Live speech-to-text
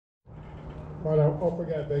Right, off we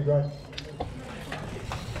go, big race.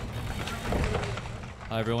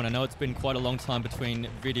 Hi everyone, I know it's been quite a long time between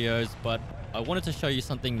videos, but I wanted to show you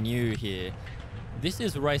something new here. This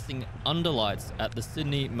is racing under lights at the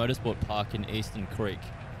Sydney Motorsport Park in Eastern Creek.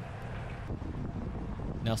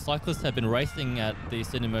 Now, cyclists have been racing at the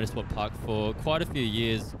Sydney Motorsport Park for quite a few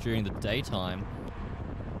years during the daytime,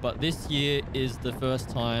 but this year is the first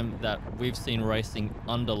time that we've seen racing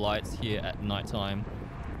under lights here at nighttime,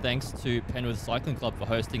 thanks to Penrith Cycling Club for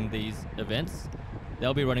hosting these events.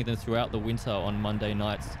 They'll be running them throughout the winter on Monday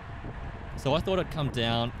nights. So I thought I'd come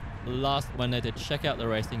down last Monday to check out the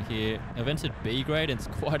racing here. Events at B grade, and it's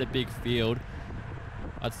quite a big field.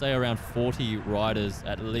 I'd say around 40 riders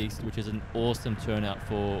at least, which is an awesome turnout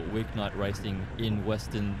for weeknight racing in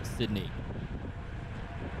Western Sydney.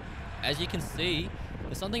 As you can see,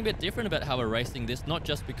 there's something a bit different about how we're racing this, not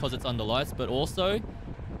just because it's under lights, but also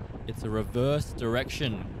it's a reverse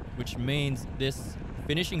direction, which means this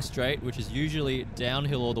finishing straight, which is usually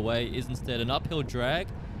downhill all the way, is instead an uphill drag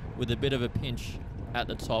with a bit of a pinch at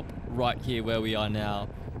the top right here where we are now.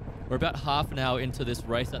 We're about half an hour into this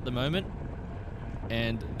race at the moment,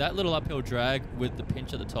 and that little uphill drag with the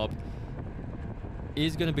pinch at the top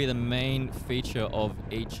is going to be the main feature of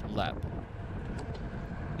each lap.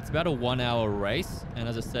 It's about a 1 hour race, and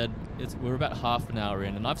as I said, we're about half an hour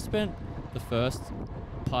in, and I've spent the first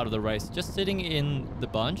part of the race just sitting in the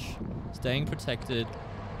bunch, staying protected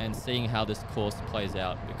and seeing how this course plays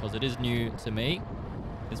out, because it is new to me.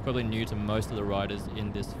 It's probably new to most of the riders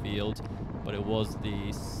in this field, but it was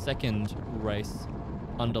the second race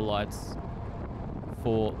under lights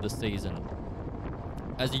for the season.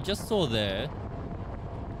 As you just saw there,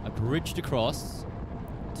 I bridged across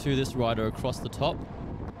to this rider across the top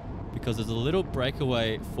because there's a little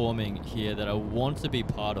breakaway forming here that I want to be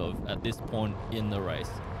part of at this point in the race.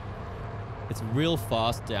 It's real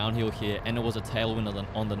fast downhill here, and it was a tailwind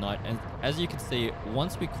on the night. And as you can see,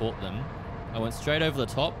 once we caught them, I went straight over the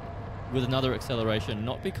top with another acceleration,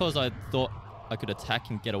 not because I thought I could attack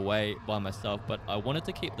and get away by myself, but I wanted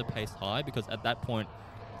to keep the pace high because at that point,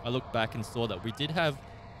 I looked back and saw that we did have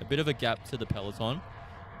a bit of a gap to the peloton,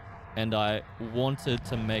 and I wanted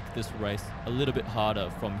to make this race a little bit harder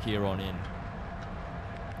from here on in.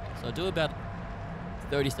 So I do about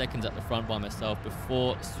 30 seconds at the front by myself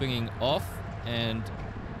before swinging off, and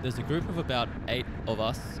there's a group of about 8 of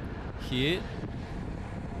us here,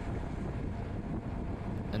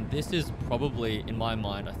 and this is probably, in my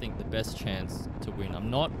mind, I think the best chance to win. I'm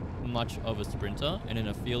not much of a sprinter, and in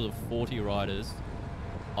a field of 40 riders,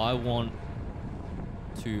 I want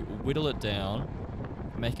to whittle it down,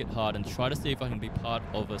 make it hard, and try to see if I can be part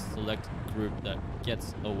of a select group that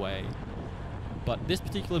gets away. But this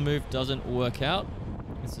particular move doesn't work out.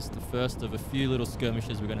 It's just the first of a few little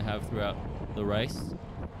skirmishes we're going to have throughout the race.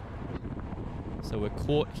 So we're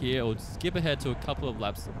caught here. We'll skip ahead to a couple of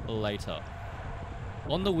laps later.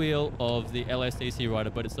 On the wheel of the LACC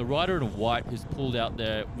rider, but it's the rider in white who's pulled out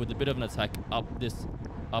there with a bit of an attack up this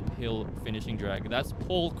uphill finishing drag. That's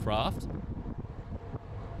Paul Craft.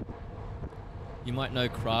 You might know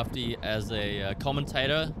Crafty as a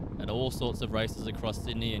commentator at all sorts of races across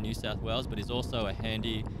Sydney and New South Wales, but he's also a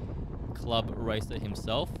handy club racer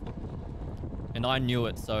himself. And I knew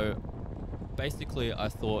it, so basically I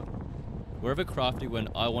thought wherever Crafty went,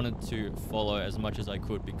 I wanted to follow as much as I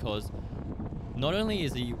could, because not only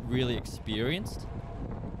is he really experienced,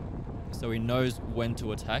 so he knows when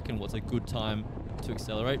to attack and what's a good time to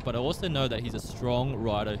accelerate, but I also know that he's a strong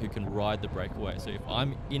rider who can ride the breakaway. So if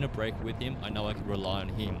I'm in a break with him, I know I can rely on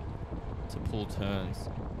him to pull turns.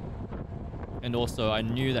 And also I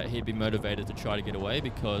knew that he'd be motivated to try to get away,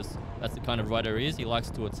 because that's the kind of rider he is. He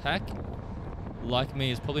likes to attack. Like me,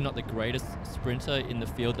 he's probably not the greatest sprinter in the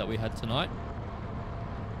field that we had tonight.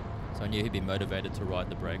 So I knew he'd be motivated to ride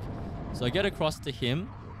the break. So I get across to him,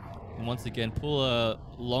 and once again pull a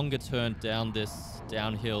longer turn down this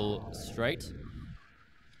downhill straight.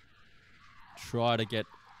 Try to get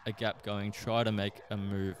a gap going, try to make a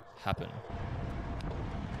move happen.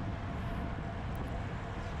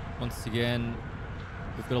 Once again,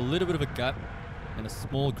 we've got a little bit of a gap and a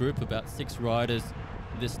small group, about 6 riders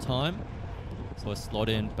this time. So I slot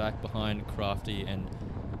in back behind Crafty and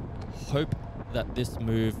hope that this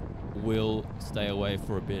move will stay away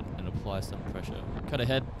for a bit and apply some pressure. Cut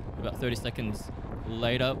ahead, about 30 seconds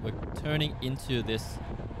later, we're turning into this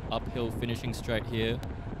uphill finishing straight here.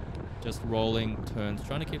 Just rolling turns,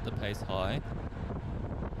 trying to keep the pace high.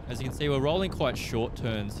 As you can see, we're rolling quite short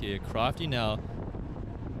turns here. Crafty now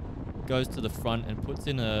goes to the front and puts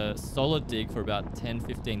in a solid dig for about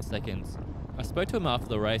 10-15 seconds. I spoke to him after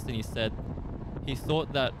the race and he said he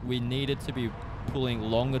thought that we needed to be pulling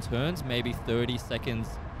longer turns, maybe 30 seconds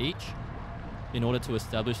each, in order to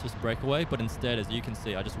establish this breakaway. But instead, as you can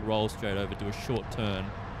see, I just roll straight over, do a short turn,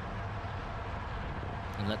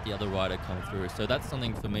 and let the other rider come through. So that's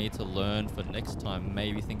something for me to learn for next time.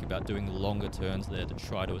 Maybe think about doing longer turns there to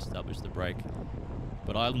try to establish the break.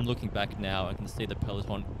 But I'm looking back now, I can see the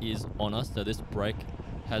peloton is on us, so this break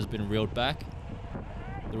has been reeled back.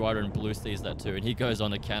 The rider in blue sees that too, and he goes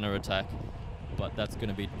on a counter attack, but that's going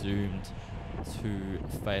to be doomed to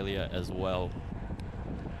failure as well.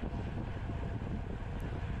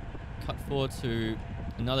 Cut forward to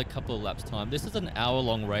another couple of laps time. This is an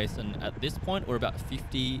hour-long race, and at this point we're about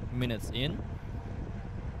 50 minutes in,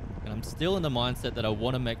 and I'm still in the mindset that I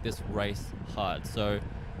want to make this race hard. So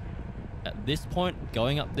at this point,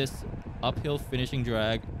 going up this uphill finishing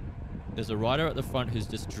drag, there's a rider at the front who's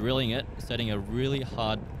just drilling it, setting a really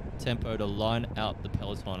hard tempo to line out the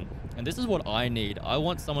peloton. And this is what I need. I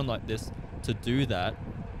want someone like this to do that,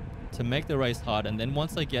 to make the race hard, and then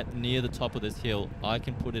once I get near the top of this hill, I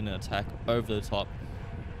can put in an attack over the top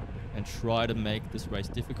and try to make this race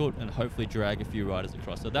difficult and hopefully drag a few riders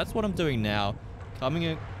across. So that's what I'm doing now, coming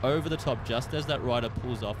in over the top just as that rider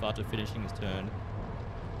pulls off after finishing his turn,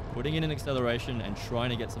 putting in an acceleration and trying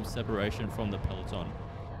to get some separation from the peloton.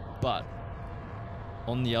 But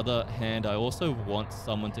on the other hand, I also want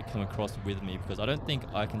someone to come across with me, because I don't think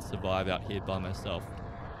I can survive out here by myself.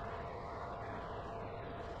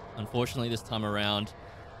 Unfortunately, this time around,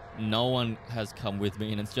 no one has come with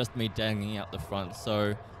me, and it's just me dangling out the front.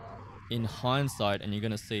 So in hindsight, and you're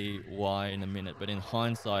going to see why in a minute, but in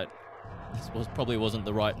hindsight, this probably wasn't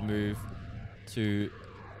the right move to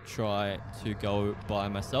try to go by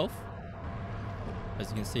myself. As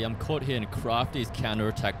you can see, I'm caught here, and Crafty's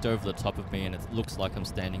counter-attacked over the top of me, and it looks like I'm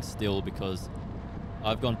standing still because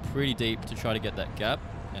I've gone pretty deep to try to get that gap,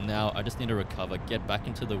 and now I just need to recover, get back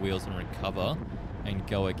into the wheels and recover, and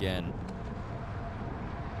go again.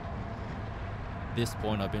 At this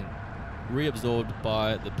point, I've been reabsorbed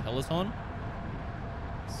by the peloton,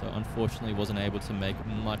 so unfortunately wasn't able to make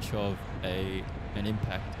much of an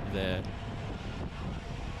impact there.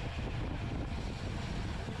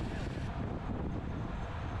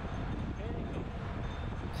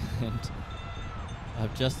 And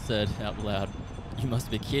I've just said out loud, you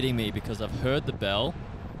must be kidding me, because I've heard the bell,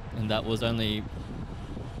 and that was only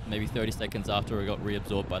maybe 30 seconds after I got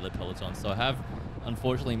reabsorbed by the peloton. So I have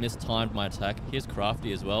unfortunately mistimed my attack. Here's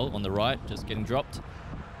Crafty as well on the right, just getting dropped.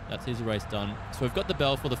 That's his race done. So we've got the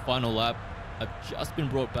bell for the final lap. I've just been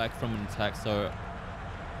brought back from an attack, so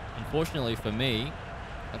unfortunately for me,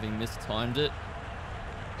 having mistimed it,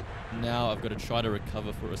 now I've got to try to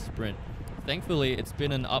recover for a sprint. Thankfully, it's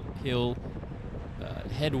been an uphill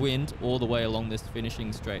headwind all the way along this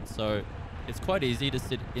finishing straight, so it's quite easy to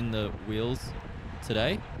sit in the wheels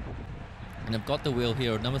today. And I've got the wheel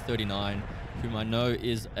here of number 39, whom I know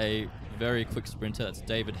is a very quick sprinter. That's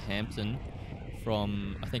David Hampton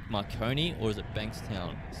from, I think, Marconi, or is it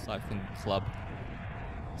Bankstown Cycling Club.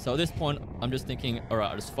 So at this point, I'm just thinking, all right,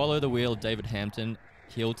 I'll just follow the wheel of David Hampton.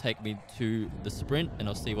 He'll take me to the sprint, and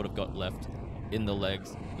I'll see what I've got left in the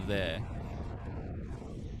legs there.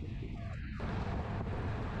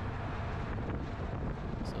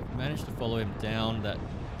 So I've managed to follow him down that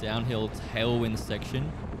downhill tailwind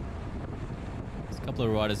section. There's a couple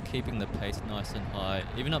of riders keeping the pace nice and high.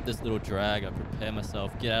 Even up this little drag, I prepare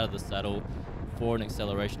myself, get out of the saddle for an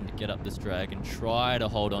acceleration to get up this drag and try to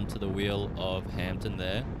hold on to the wheel of Hampton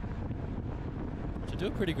there, which I do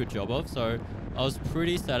a pretty good job of. So I was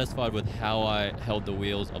pretty satisfied with how I held the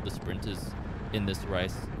wheels of the sprinters in this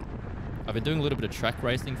race. I've been doing a little bit of track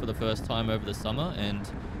racing for the first time over the summer, and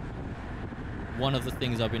one of the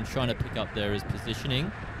things I've been trying to pick up there is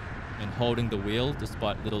positioning and holding the wheel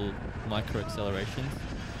despite little micro accelerations.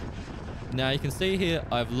 Now you can see here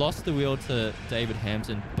I've lost the wheel to David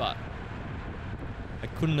Hampton, but I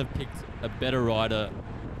couldn't have picked a better rider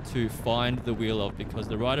to find the wheel of, because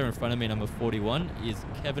the rider in front of me, number 41, is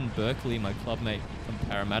Kevin Berkeley, my clubmate from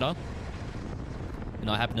Parramatta. And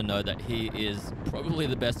I happen to know that he is probably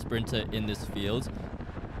the best sprinter in this field.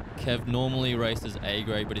 Kev normally races A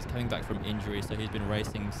grade, but he's coming back from injury, so he's been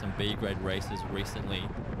racing some B grade races recently.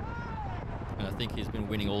 And I think he's been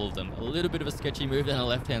winning all of them. A little bit of a sketchy move down the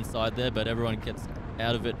left-hand side there, but everyone gets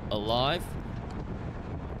out of it alive.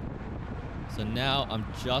 So now I'm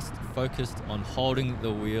just focused on holding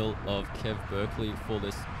the wheel of Kev Berkeley for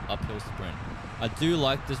this uphill sprint. I do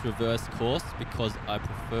like this reverse course because I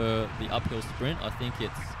prefer the uphill sprint. I think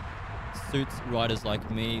it suits riders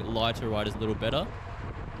like me, lighter riders, a little better.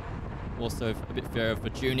 Also a bit fairer for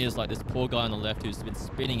juniors like this poor guy on the left who's been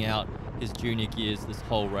spinning out his junior gears this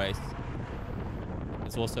whole race.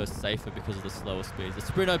 it's also safer because of the slower speeds. The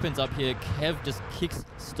sprint opens up here. Kev just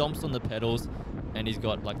stomps on the pedals, and he's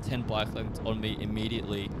got like 10 bike lengths on me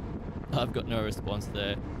immediately. I've got no response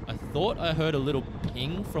there. I thought I heard a little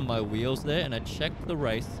ping from my wheels there, and I checked the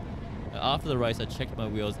race. After the race, I checked my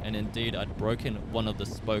wheels, and indeed, I'd broken one of the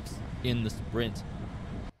spokes in the sprint.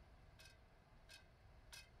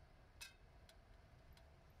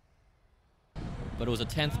 But it was a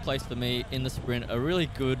 10th place for me in the sprint. A really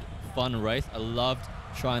good, fun race. I loved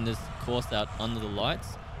trying this course out under the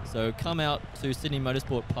lights. So come out to Sydney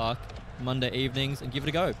Motorsport Park Monday evenings and give it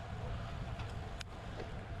a go.